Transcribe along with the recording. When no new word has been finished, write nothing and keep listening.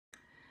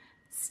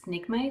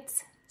Snake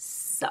mites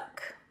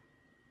suck.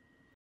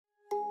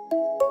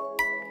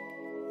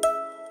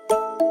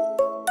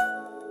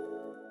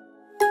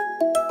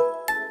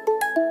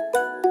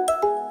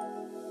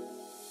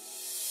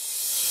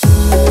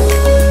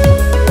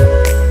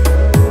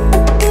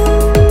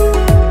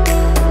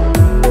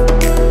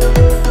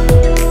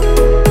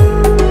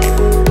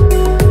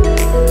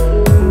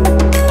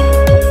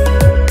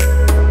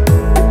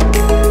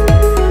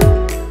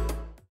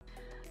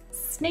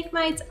 Snake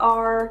mites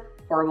are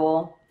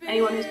horrible.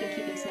 Anyone who's been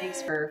keeping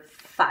snakes for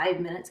 5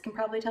 minutes can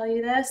probably tell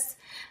you this.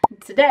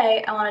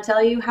 Today, I want to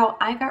tell you how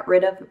I got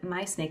rid of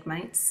my snake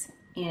mites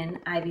in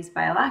Ivy's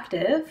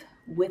bioactive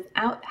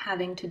without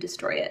having to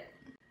destroy it.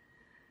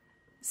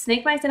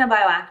 Snake mites in a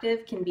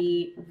bioactive can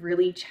be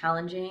really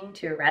challenging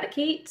to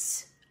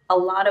eradicate. A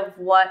lot of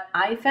what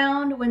I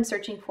found when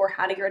searching for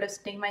how to get rid of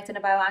snake mites in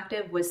a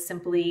bioactive was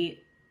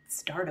simply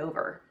start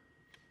over.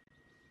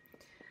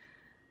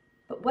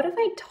 But what if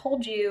I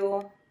told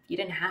you you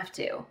didn't have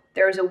to?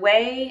 There is a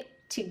way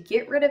to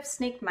get rid of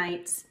snake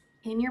mites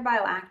in your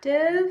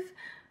bioactive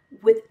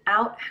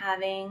without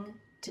having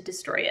to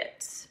destroy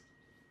it.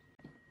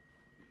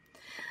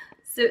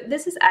 So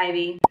this is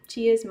Ivy.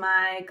 She is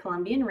my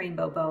Colombian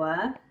Rainbow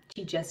Boa.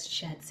 She just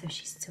shed, so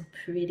she's so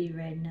pretty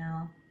right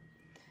now.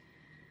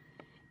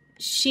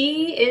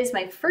 She is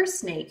my first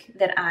snake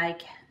that I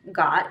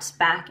got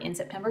back in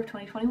September of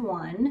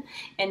 2021,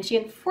 and she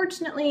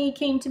unfortunately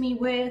came to me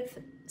with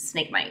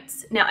snake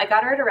mites. Now, I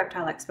got her at a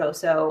reptile expo,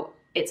 so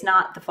it's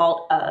not the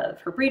fault of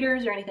her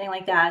breeders or anything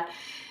like that.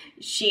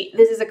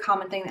 This is a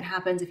common thing that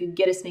happens if you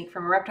get a snake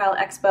from a reptile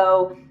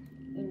expo.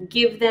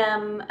 Give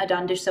them a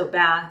Dawn dish soap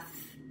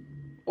bath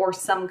or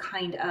some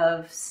kind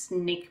of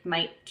snake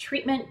mite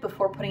treatment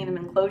before putting them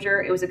in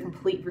enclosure. It was a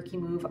complete rookie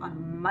move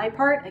on my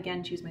part.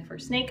 Again, she was my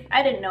first snake.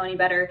 I didn't know any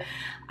better.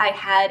 I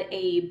had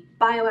a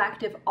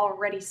bioactive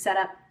already set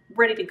up,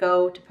 ready to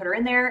go to put her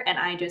in there, and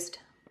I just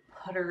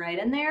put her right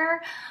in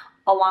there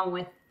along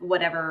with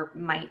whatever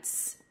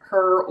mites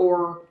her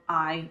or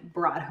I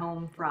brought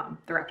home from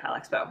the reptile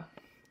expo.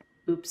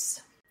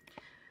 Oops.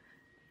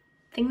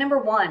 Thing number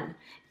one,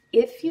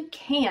 if you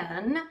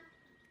can,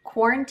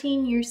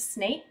 quarantine your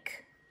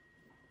snake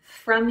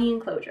from the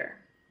enclosure.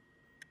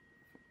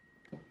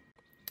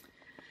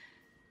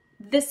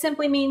 This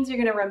simply means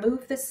you're going to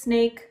remove the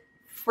snake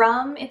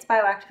from its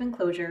bioactive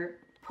enclosure,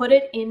 put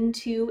it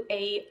into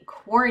a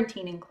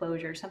quarantine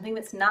enclosure, something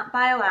that's not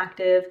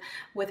bioactive.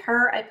 With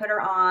her, I put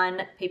her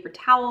on paper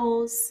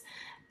towels.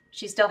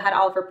 She still had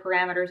all of her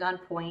parameters on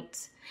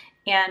point,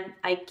 and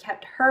I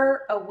kept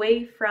her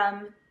away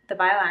from the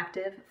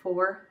bioactive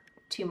for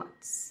 2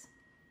 months.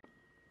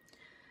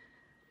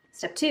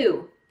 Step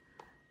two,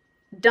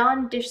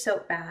 Dawn dish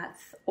soap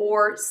bath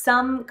or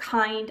some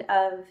kind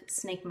of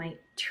snake mite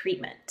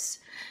treatment.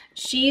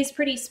 She's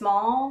pretty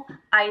small.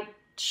 I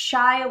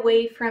shy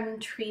away from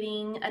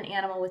treating an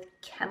animal with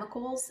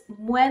chemicals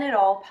when at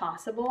all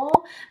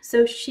possible.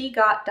 So she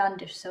got Dawn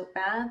dish soap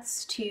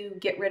baths to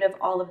get rid of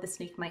all of the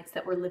snake mites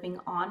that were living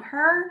on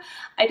her.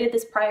 I did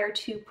this prior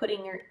to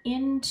putting her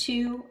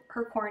into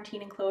her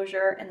quarantine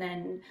enclosure, and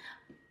then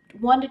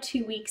 1 to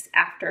 2 weeks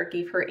after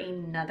gave her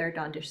another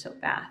Dawn dish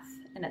soap bath.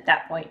 And at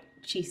that point,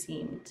 she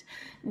seemed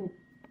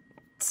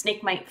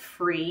snake mite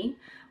free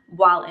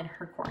while in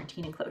her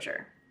quarantine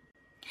enclosure.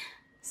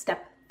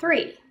 Step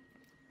three,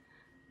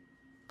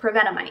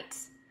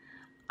 Prevenamite.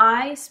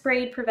 I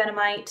sprayed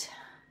Prevenamite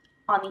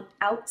on the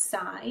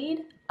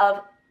outside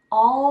of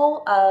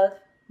all of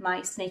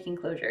my snake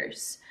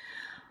enclosures,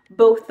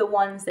 both the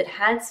ones that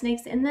had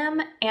snakes in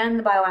them and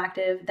the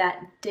bioactive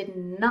that did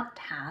not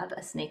have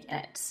a snake in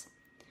it.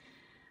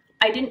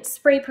 I didn't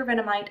spray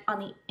Prevenamite on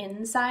the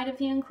inside of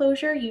the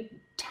enclosure. You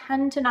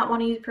tend to not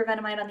want to use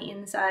Prevenamite on the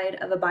inside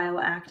of a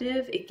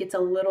bioactive. It gets a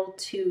little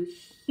too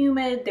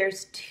humid.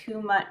 There's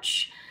too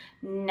much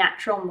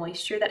natural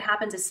moisture that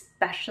happens,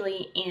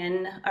 especially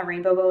in a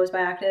Rainbow Boa's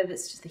bioactive.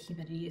 It's just the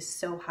humidity is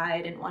so high.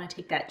 I didn't want to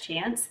take that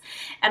chance.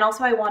 And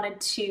also I wanted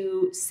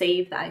to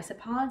save the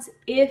isopods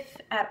if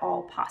at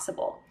all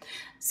possible.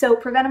 So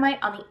Prevenamite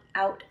on the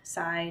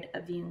outside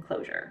of the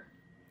enclosure.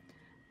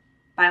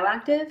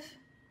 Bioactive,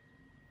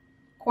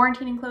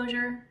 quarantine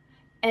enclosure,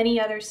 any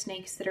other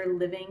snakes that are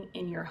living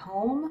in your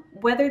home,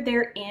 whether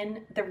they're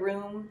in the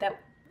room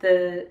that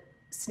the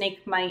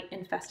snake mite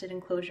infested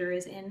enclosure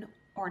is in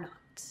or not.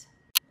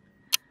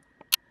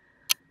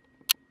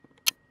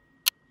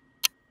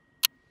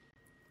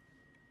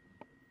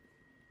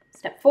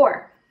 Step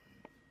four,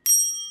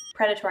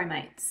 predatory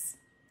mites.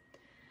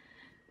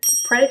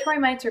 Predatory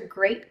mites are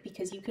great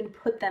because you can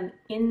put them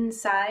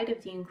inside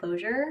of the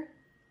enclosure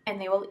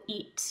and they will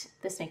eat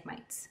the snake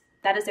mites.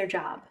 That is their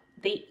job.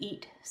 They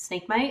eat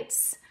snake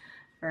mites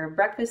for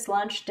breakfast,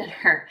 lunch,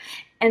 dinner,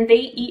 and they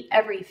eat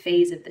every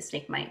phase of the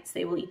snake mites.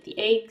 They will eat the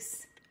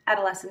eggs,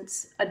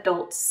 adolescents,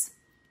 adults.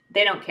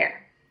 They don't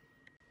care.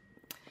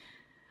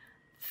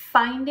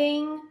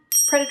 Finding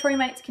predatory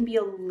mites can be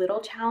a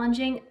little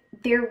challenging.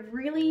 They're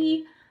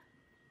really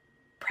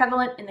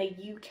prevalent in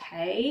the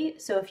UK.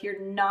 So if you're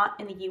not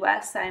in the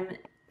US, I'm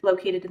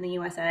located in the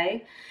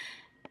USA.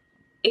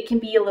 it can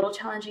be a little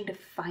challenging to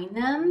find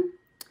them.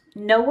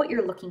 Know what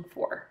you're looking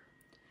for.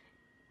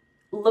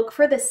 Look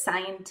for the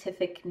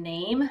scientific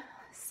name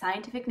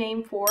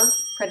for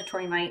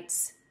predatory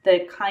mites.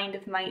 The kind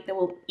of mite that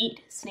will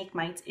eat snake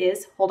mites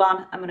is, hold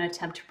on, I'm going to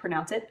attempt to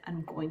pronounce it.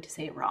 I'm going to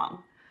say it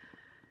wrong.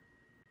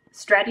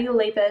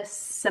 Stratiolepis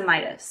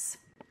semitis.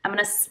 I'm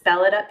going to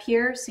spell it up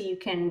here so you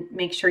can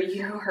make sure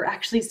you are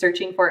actually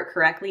searching for it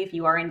correctly if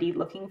you are indeed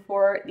looking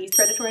for these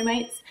predatory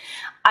mites.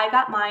 I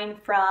got mine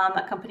from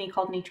a company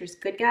called Nature's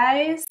Good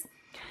Guys.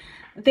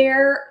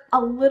 They're a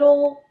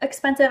little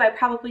expensive. I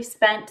probably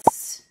spent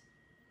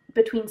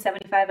between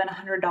 $75 and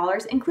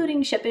 $100,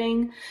 including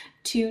shipping,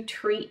 to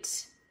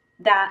treat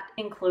that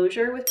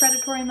enclosure with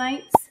predatory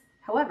mites.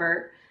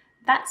 However,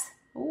 that's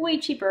way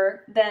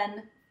cheaper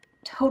than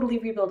totally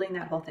rebuilding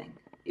that whole thing.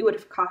 It would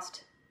have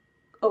cost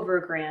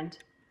over $1,000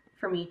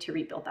 for me to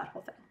rebuild that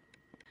whole thing.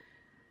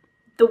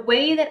 The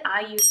way that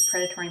I used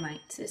predatory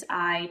mites is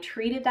I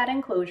treated that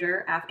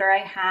enclosure after I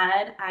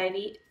had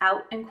Ivy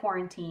out and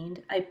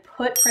quarantined. I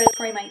put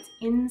predatory mites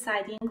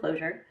inside the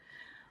enclosure,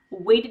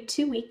 waited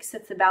 2 weeks,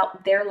 that's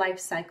about their life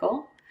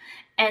cycle,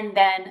 and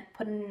then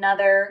put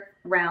another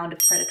round of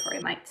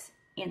predatory mites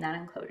in that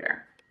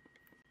enclosure.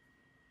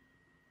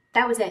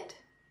 That was it.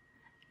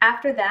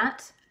 After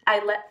that,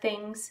 I let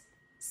things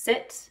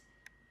sit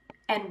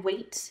and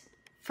wait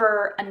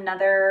for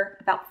another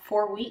about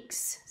 4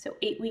 weeks, so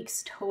 8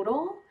 weeks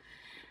total.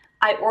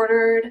 I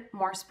ordered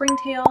more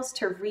springtails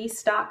to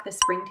restock the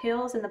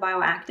springtails in the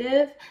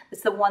bioactive.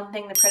 That's the one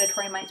thing the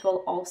predatory mites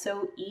will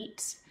also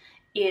eat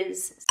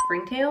is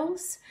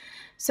springtails.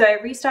 So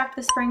I restocked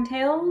the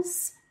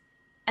springtails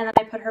and then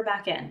I put her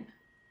back in.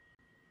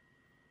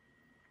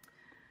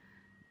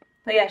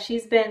 But yeah,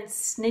 she's been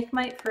snake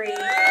mite free.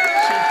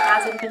 She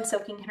hasn't been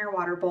soaking in her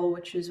water bowl,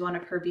 which is one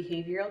of her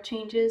behavioral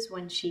changes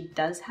when she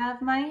does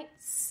have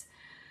mites.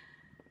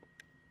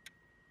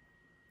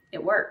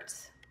 It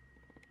worked.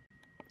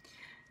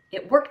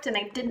 It worked and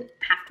I didn't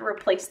have to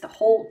replace the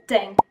whole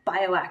dang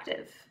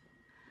bioactive.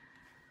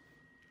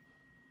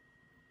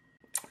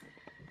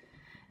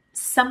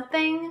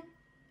 Something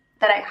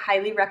that I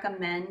highly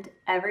recommend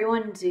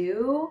everyone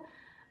do,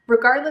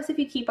 regardless if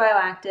you keep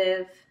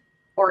bioactive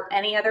or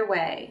any other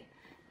way,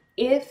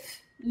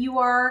 if you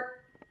are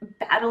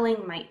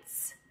battling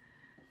mites,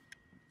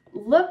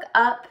 look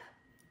up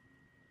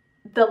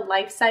the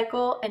life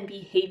cycle and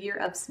behavior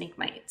of snake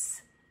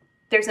mites.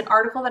 There's an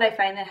article that I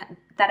found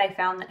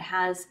that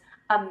has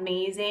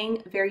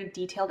amazing, very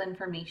detailed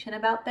information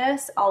about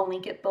this. I'll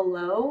link it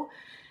below.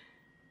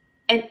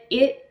 And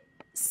it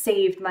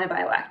saved my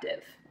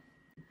bioactive.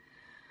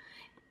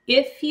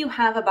 If you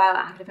have a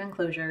bioactive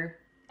enclosure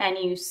and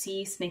you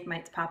see snake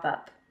mites pop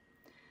up,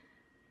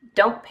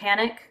 don't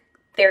panic.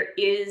 There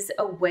is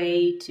a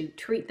way to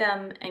treat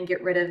them and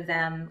get rid of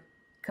them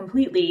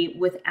completely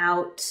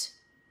without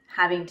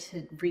having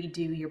to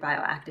redo your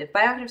bioactive.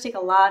 Bioactives take a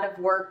lot of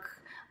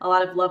work, a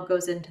lot of love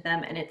goes into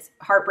them, and it's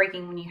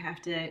heartbreaking when you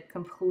have to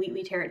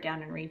completely tear it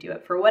down and redo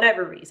it for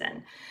whatever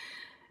reason.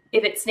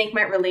 If it's snake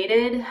mite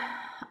related,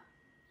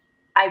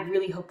 I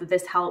really hope that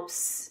this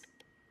helps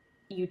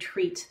you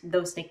treat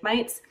those snake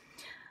mites.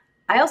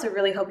 I also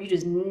really hope you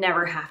just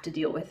never have to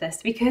deal with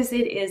this because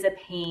it is a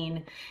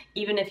pain.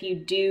 Even if you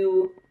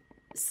do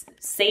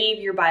save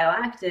your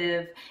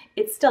bioactive,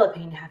 it's still a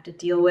pain to have to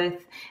deal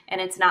with,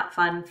 and it's not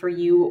fun for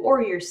you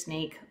or your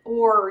snake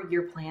or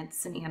your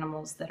plants and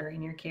animals that are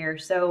in your care.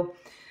 So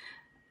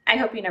I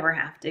hope you never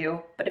have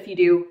to, but if you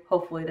do,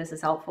 hopefully this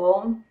is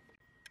helpful.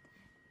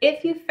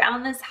 If you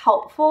found this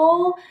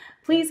helpful,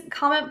 please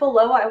comment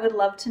below. I would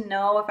love to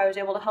know if I was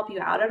able to help you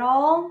out at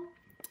all.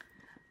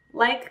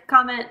 Like,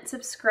 comment,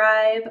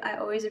 subscribe. I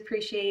always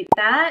appreciate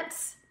that.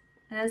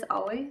 And as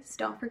always,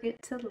 don't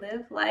forget to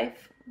live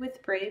life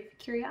with brave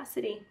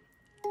curiosity.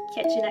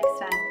 Catch you next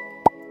time.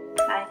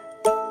 Bye.